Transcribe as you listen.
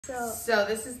So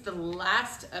this is the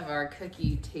last of our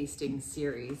cookie tasting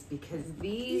series because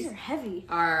these are heavy.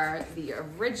 Are the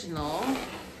original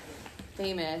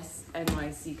famous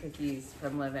NYC cookies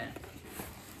from Levain.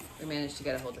 We managed to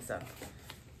get a hold of some.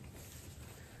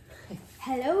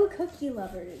 Hello, cookie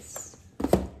lovers.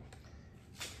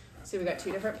 So we got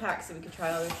 2 different packs so we could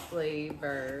try all the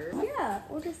flavors. Yeah,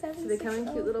 we'll just have So they come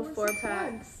in cute little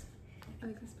 4-packs. I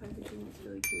like this packaging, it's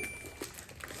really cute.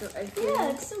 So I think,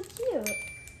 yeah, it's so cute.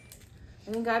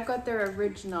 I think I've got their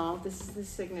original. This is the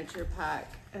signature pack.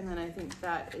 And then I think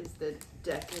that is the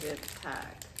decadent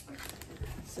pack.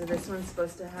 So this one's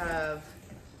supposed to have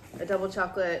a double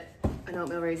chocolate, an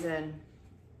oatmeal raisin,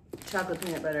 chocolate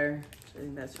peanut butter. I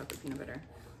think that's chocolate peanut butter.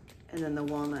 And then the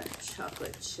walnut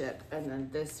chocolate chip. And then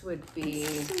this would be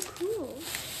so cool.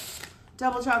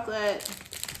 Double chocolate,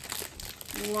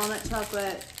 walnut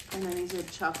chocolate, and then these are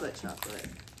chocolate. These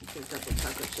are double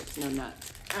chocolate chips, no nuts.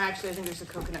 Actually, I think there's a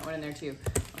coconut one in there too.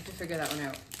 I'll have to figure that one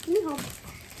out. Can you help?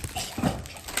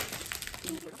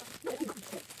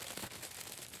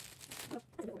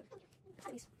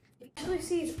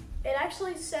 It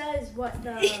actually says what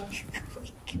the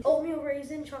oatmeal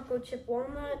raisin, chocolate chip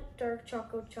walnut, dark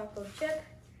chocolate chip,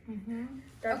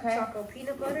 dark chocolate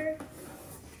peanut butter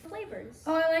flavors.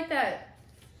 Oh, I like that.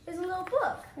 There's a little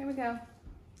book. There we go.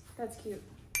 That's cute.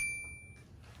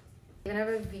 We have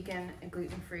a vegan and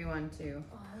gluten-free one too.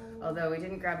 Oh. Although we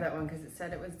didn't grab that one because it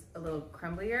said it was a little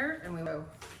crumblier, and we went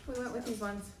with these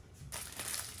ones.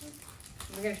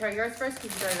 We're gonna try yours first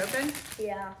because you got it open.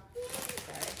 Yeah.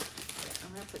 Okay.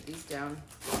 I'm gonna put these down.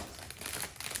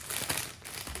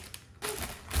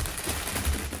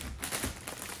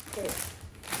 Okay.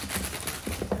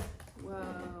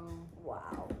 Whoa.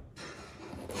 Wow.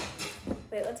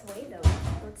 Wait, let's weigh them.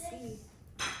 Let's see.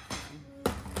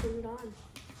 Turn it on.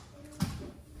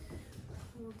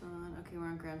 Hold on. Okay, we're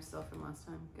on grams still from last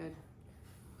time. Good.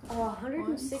 Oh,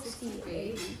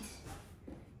 168.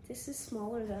 This is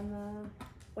smaller than the,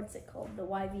 what's it called? The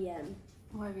YVN.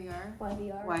 YVR?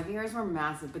 YVR. YVRs were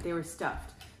massive, but they were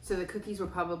stuffed. So the cookies were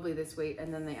probably this weight,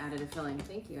 and then they added a filling.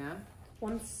 Thank you, Em.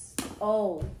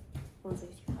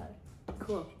 165.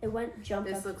 Cool. It went jump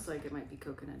This up. looks like it might be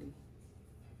coconutty.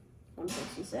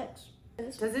 166.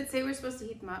 Does it say we're supposed to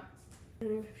heat them up?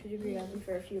 150 degree oven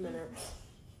for a few minutes.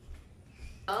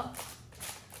 Oh,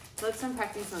 let's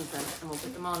unpack these ones then, and we'll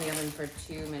put them all in the oven for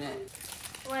 2 minutes.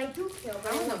 Well, I do feel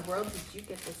How in the world did you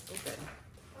get this open?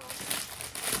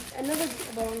 another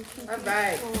long. All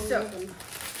right, so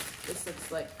this looks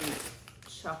like the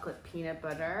chocolate peanut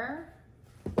butter.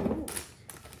 Ooh.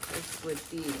 This would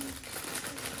be,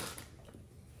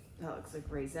 that looks like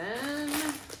raisin.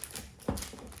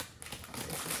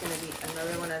 This is gonna be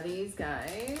another one of these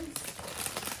guys.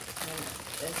 And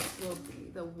this will be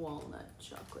the walnut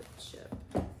chocolate chip,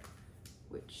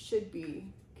 which should be,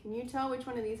 can you tell which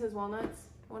one of these has walnuts?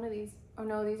 One of these, oh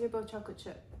no, these are both chocolate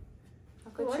chip.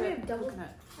 Chocolate chip,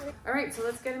 coconut. All right, so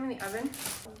let's get them in the oven.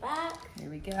 I'm back. Here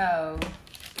we go.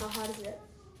 How hot is it?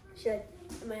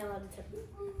 Am I allowed to tip?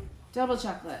 Double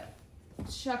chocolate,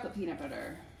 chocolate peanut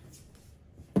butter.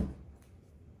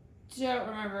 Don't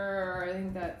remember, I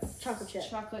think that's chocolate chip.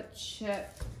 Chocolate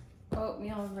chip,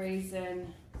 oatmeal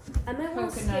raisin, I might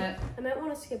coconut.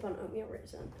 want to skip on oatmeal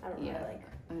raisin. I don't know, like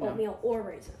I know. oatmeal or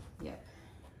raisin. Yep.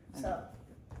 So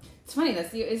it's funny,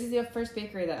 this is the first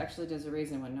bakery that actually does a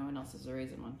raisin one. No one else does a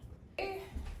raisin one.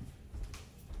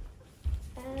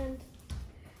 And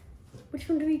which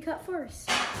one do we cut first?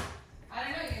 I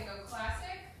don't know, you can go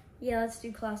classic? Yeah, let's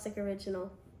do classic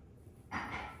original.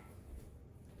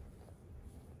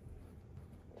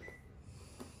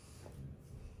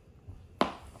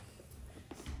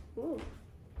 Ooh.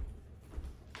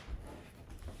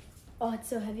 Oh, it's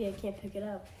so heavy I can't pick it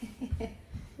up. Look at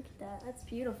that. That's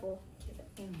beautiful. Give it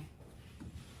in here.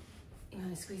 You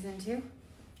want to squeeze in too?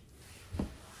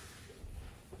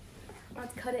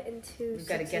 Let's cut it into We've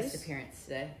got a guest appearance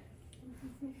today.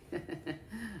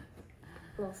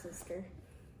 Little sister.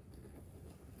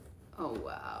 Oh,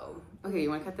 wow. Okay, you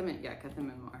want to cut them in? Yeah, cut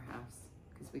them in more halves.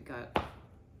 Because we got...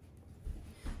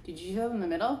 Did you have them in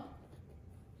the middle?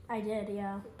 I did,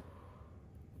 yeah.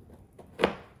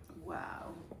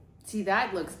 Wow. See,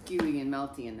 that looks gooey and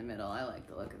melty in the middle. I like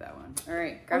the look of that one. All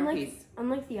right, grab a piece.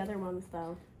 Unlike the other ones,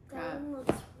 though.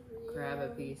 Grab a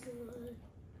piece.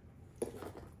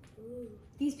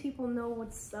 These people know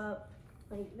what's up.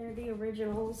 Like, they're the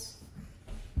originals.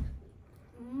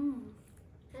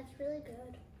 That's really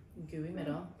good. Gooey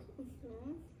middle.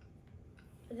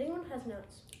 I think one has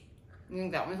nuts. You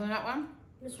think that one's a nut one?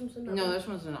 This one's a nut No, one. this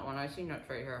one's a nut one. I see nuts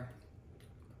right here.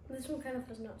 This one kind of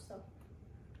has nuts, though.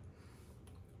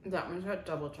 That one's got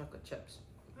double chocolate chips.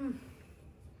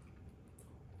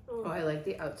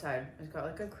 like the outside. It's got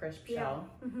like a crisp shell.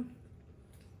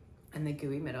 And the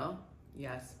gooey middle.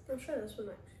 Yes. I'll try this one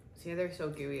next. See, they're so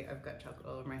gooey. I've got chocolate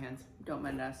all over my hands. Don't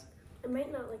mind us. I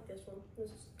might not like this one. This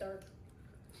is dark.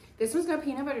 This one's got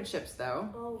peanut butter chips though.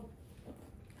 Oh.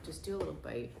 Just do a little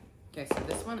bite. Okay, so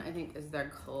this one I think is their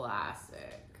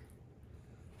classic.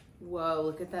 Whoa,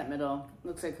 look at that middle.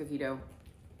 Looks like cookie dough.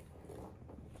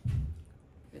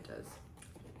 It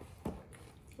does.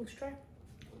 Let's try.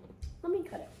 Let me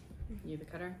cut it. You the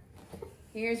cutter?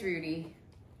 Here's Rudy.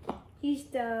 He's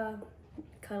the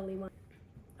cuddly one.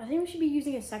 I think we should be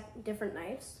using different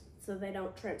knives so they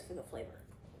don't transfer the flavor.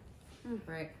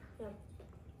 Right. Yeah.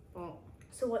 Well,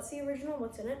 so what's the original?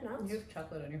 What's in it? Nuts? you have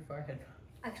chocolate on your forehead.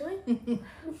 Actually?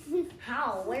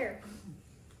 How? Where?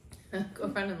 Go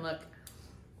around and look.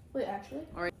 Wait, actually?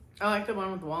 Alright. I like the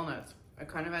one with the walnuts. It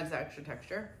kind of adds the extra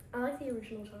texture. I like the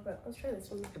original chocolate. Let's try this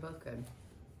one. They're both good.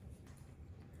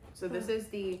 So this is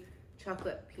the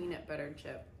chocolate peanut butter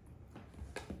chip.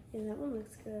 Yeah, that one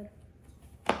looks good.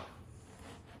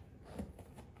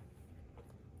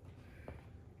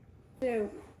 So,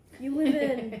 you live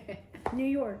in New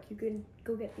York. You can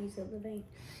go get these at Levain.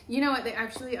 You know what? They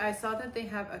actually, I saw that they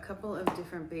have a couple of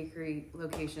different bakery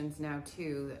locations now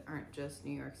too that aren't just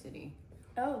New York City.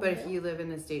 Oh, But if you live in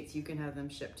the States, you can have them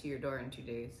shipped to your door in 2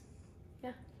 days.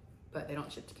 Yeah. But they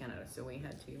don't ship to Canada, so we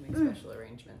had to make special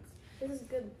arrangements. This is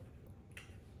good.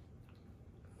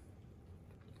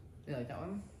 You like that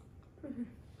one?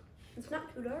 It's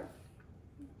not too dark.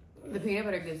 The peanut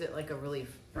butter gives it like a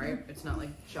relief, right? It's not like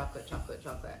chocolate, chocolate,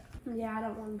 chocolate. Yeah, I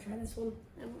don't want to try this one.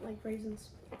 I don't like raisins.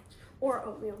 Or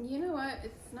oatmeal. You know what?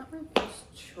 It's not my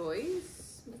first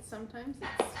choice, but sometimes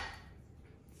it's...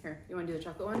 Here, you want to do the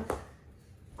chocolate one?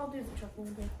 I'll do the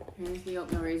chocolate one. Here's the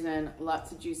oatmeal raisin.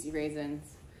 Lots of juicy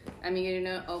raisins. I mean, you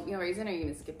know oatmeal raisin, or are you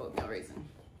going to skip oatmeal raisin?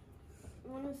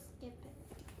 I want to skip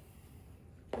it.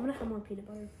 I'm going to have more peanut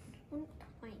butter. I want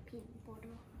my peanut butter.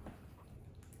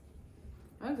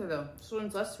 I like that though. This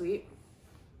one's less sweet.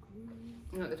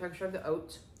 You know, the texture of the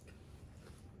oats.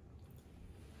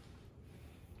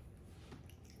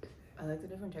 I like the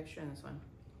different texture in this one.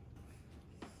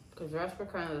 Because the rest were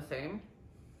kind of the same,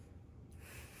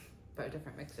 but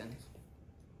different mix-ins.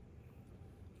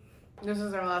 This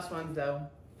is our last one though.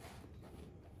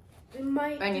 It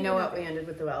might. And you know what? We ended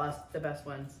with the best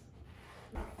ones.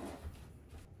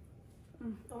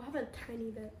 I'll have a tiny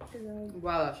bit.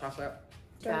 Wow, that's chocolate.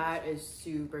 Dark. That is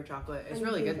super chocolate. It's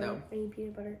really good though. I need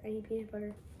peanut butter. I need peanut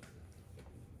butter.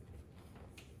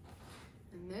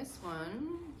 And this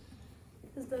one,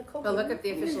 Is the coconut? I'll look up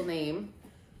the official name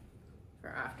for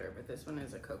after, but this one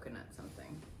is a coconut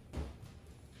something.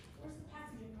 Where's the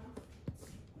packaging,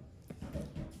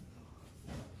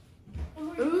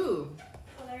 Mom? Ooh,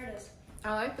 Oh, there it is.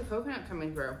 I like the coconut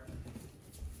coming through.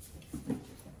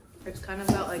 It's kind of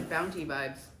got like Bounty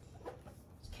vibes.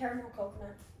 It's caramel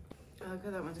coconut. I like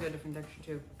how that one's got a different texture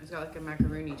too. It's got like a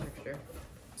macaroni texture.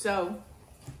 So,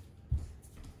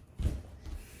 what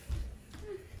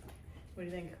do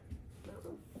you think? That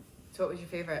one. So what was your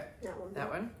favorite? That one. That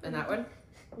one? And that one?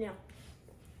 Yeah.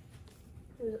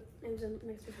 It was a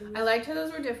mix between I liked how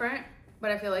those were different, but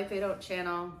I feel like they don't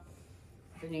channel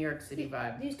the New York City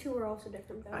vibe. These two were also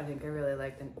different though. I think I really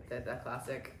like the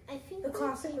classic. I think The the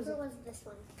classic favorite was- was this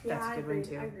one. That's a I good one, agreed.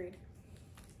 too. I agreed.